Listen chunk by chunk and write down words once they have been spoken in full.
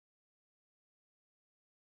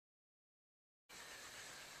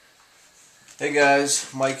Hey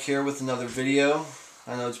guys, Mike here with another video.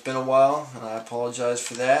 I know it's been a while and I apologize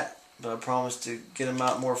for that, but I promise to get them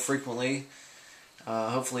out more frequently,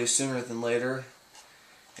 hopefully sooner than later.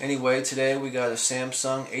 Anyway, today we got a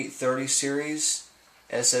Samsung 830 series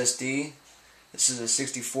SSD. This is a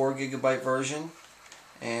 64 gigabyte version,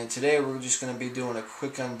 and today we're just going to be doing a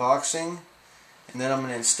quick unboxing, and then I'm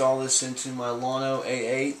going to install this into my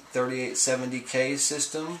Lowe-n-Behold 3870K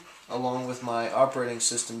system along with my operating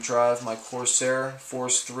system drive, my Corsair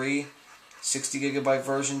Force 3 60 gigabyte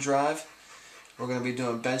version drive. We're going to be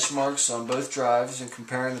doing benchmarks on both drives and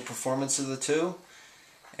comparing the performance of the two.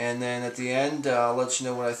 And then at the end, I'll let you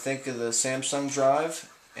know what I think of the Samsung drive.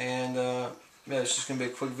 And yeah, it's just going to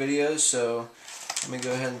be a quick video, so let me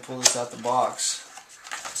go ahead and pull this out the box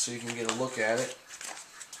so you can get a look at it.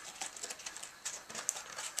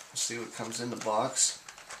 Let's see what comes in the box.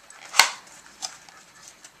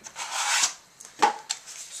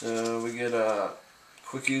 So we get a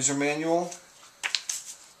quick user manual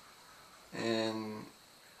and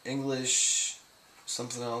English,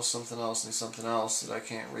 something else, and something else that I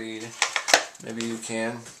can't read. Maybe you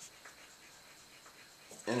can.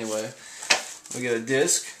 Anyway, we get a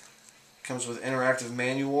disc. Comes with interactive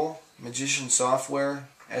manual, Magician software,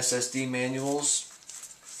 SSD manuals,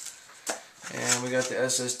 and we got the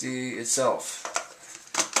SSD itself.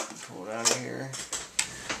 Pull it out of here.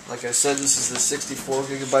 Like I said, this is the 64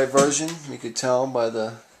 gigabyte version. You could tell by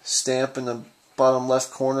the stamp in the bottom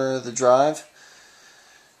left corner of the drive.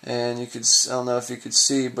 And you could, I don't know if you could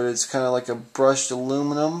see, but it's kind of like a brushed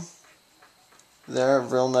aluminum there,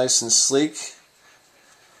 real nice and sleek.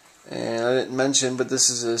 And I didn't mention, but this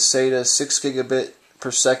is a Sata 6 gigabit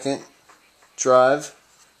per second drive.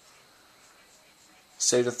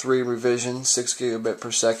 Sata 3 revision, 6 gigabit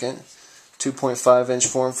per second, 2.5 inch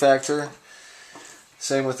form factor.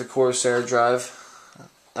 Same with the Corsair drive.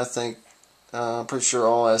 I think, I'm pretty sure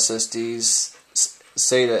all SSDs,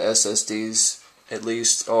 Sata SSDs at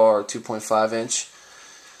least, are 2.5 inch.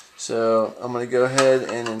 So I'm going to go ahead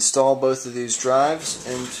and install both of these drives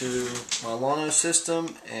into my Lowe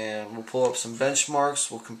system, and we'll pull up some benchmarks.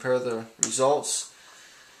 We'll compare the results.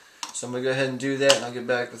 So I'm going to go ahead and do that, and I'll get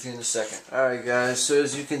back with you in a second. Alright guys, so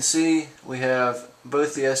as you can see, we have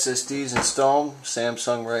both the SSDs installed.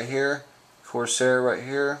 Samsung right here, Corsair right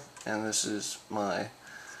here, and this is my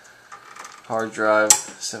hard drive,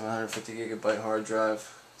 750 gigabyte hard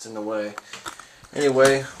drive. It's in the way.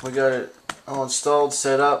 Anyway, we got it all installed,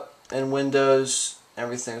 set up in Windows.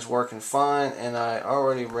 Everything's working fine, and I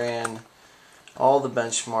already ran all the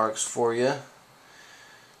benchmarks for you.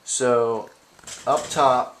 So up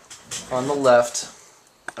top on the left,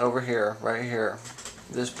 over here, right here,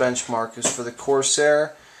 this benchmark is for the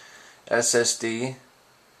Corsair SSD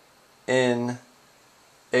in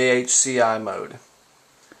AHCI mode,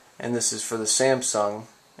 and this is for the Samsung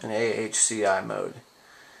in AHCI mode.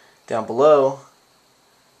 Down below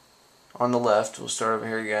on the left, we'll start over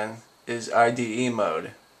here again, is IDE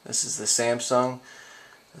mode. This is the Samsung,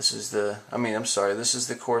 this is the, this is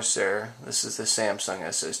the Corsair, this is the Samsung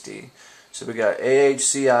SSD. So we got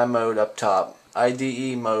AHCI mode up top,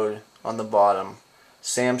 IDE mode on the bottom,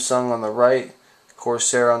 Samsung on the right,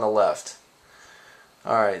 Corsair on the left.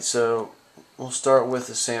 Alright, so we'll start with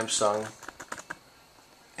the Samsung,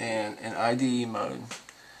 and in IDE mode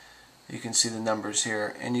you can see the numbers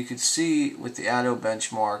here, and you can see with the ATO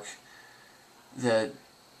benchmark that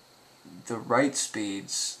the write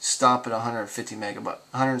speeds stop at 175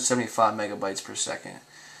 megabytes per second.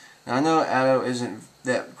 Now I know ATO isn't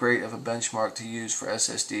that great of a benchmark to use for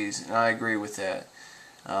SSDs, and I agree with that.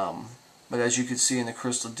 But as you can see in the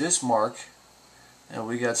crystal disk mark,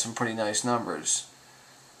 we got some pretty nice numbers.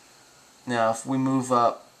 Now if we move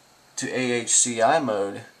up to AHCI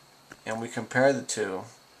mode and we compare the two,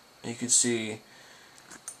 you can see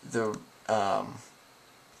the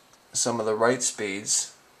some of the write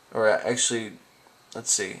speeds, or actually,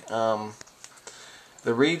 let's see, the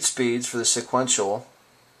read speeds for the sequential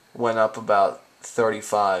went up about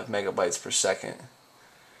 35 megabytes per second.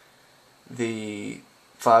 The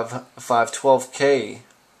 512K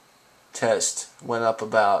test went up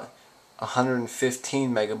about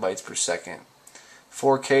 115 megabytes per second.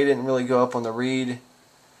 4K didn't really go up on the read,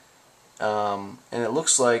 and it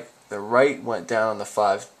looks like the write went down on the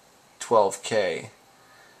 512K.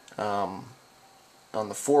 On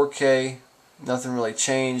the 4K, nothing really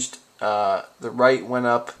changed. The write went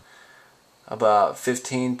up about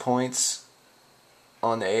 15 points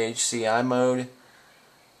on the AHCI mode.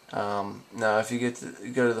 Now if you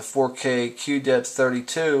go to the 4K Q depth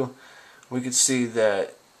 32, we could see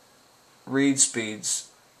that read speeds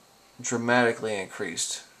dramatically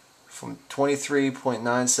increased from 23.97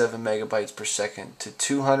 megabytes per second to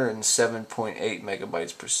 207.8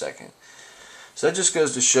 megabytes per second. So that just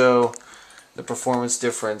goes to show the performance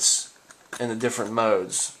difference in the different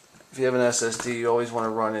modes. If you have an SSD, you always want to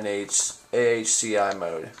run in AHCI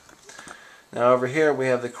mode. Now over here we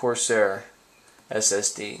have the Corsair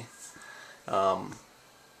SSD.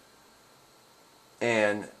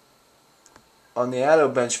 And on the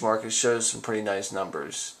IDE benchmark, it shows some pretty nice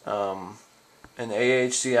numbers. In the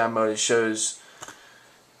AHCI mode, it shows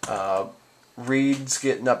reads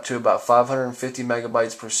getting up to about 550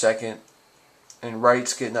 megabytes per second and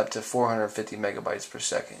writes getting up to 450 megabytes per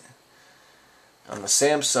second. On the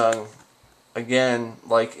Samsung, again,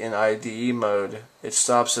 like in IDE mode, it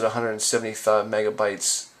stops at 175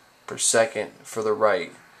 megabytes per second for the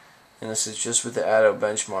write. And this is just with the IDE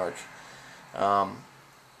benchmark.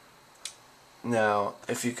 Now,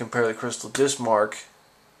 if you compare the crystal disk mark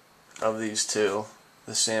of these two,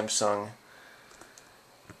 the Samsung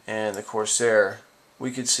and the Corsair,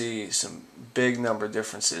 we could see some big number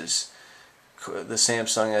differences. The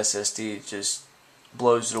Samsung SSD just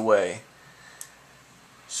blows it away.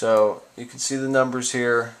 So you can see the numbers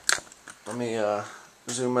here. Let me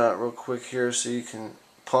zoom out real quick here so you can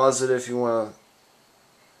pause it if you want to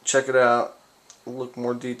check it out, look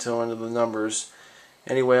more detail into the numbers.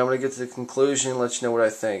 Anyway, I'm going to get to the conclusion and let you know what I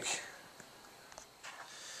think.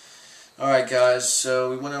 Alright guys, so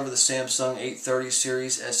we went over the Samsung 830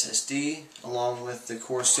 series SSD along with the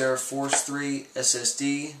Corsair Force 3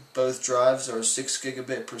 SSD. Both drives are 6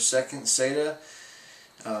 gigabit per second SATA.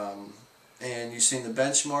 And you've seen the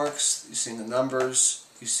benchmarks, you've seen the numbers,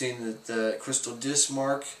 you've seen that the crystal disk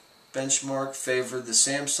mark benchmark favored the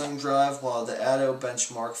Samsung drive while the IDE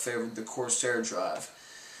benchmark favored the Corsair drive.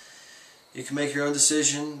 You can make your own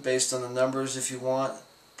decision based on the numbers if you want.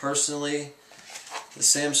 Personally, the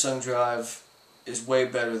Samsung drive is way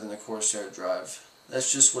better than the Corsair drive.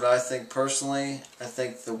 That's just what I think personally. I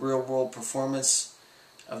think the real world performance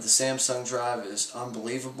of the Samsung drive is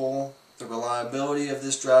unbelievable. The reliability of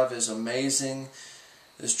this drive is amazing.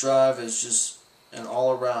 This drive is just an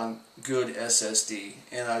all-around good SSD,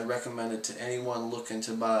 and I'd recommend it to anyone looking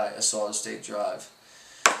to buy a solid-state drive.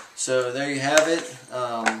 So there you have it.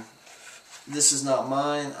 This is not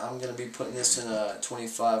mine. I'm going to be putting this in a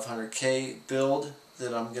 2500K build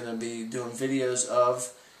that I'm going to be doing videos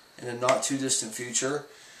of in the not too distant future,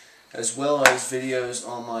 as well as videos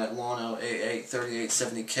on my Lowe-n-Behold A8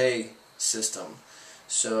 3870K system.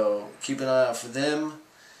 So keep an eye out for them.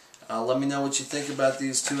 Let me know what you think about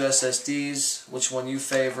these two SSDs, which one you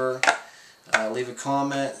favor. Leave a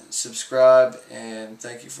comment, subscribe, and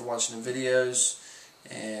thank you for watching the videos,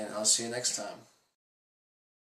 and I'll see you next time.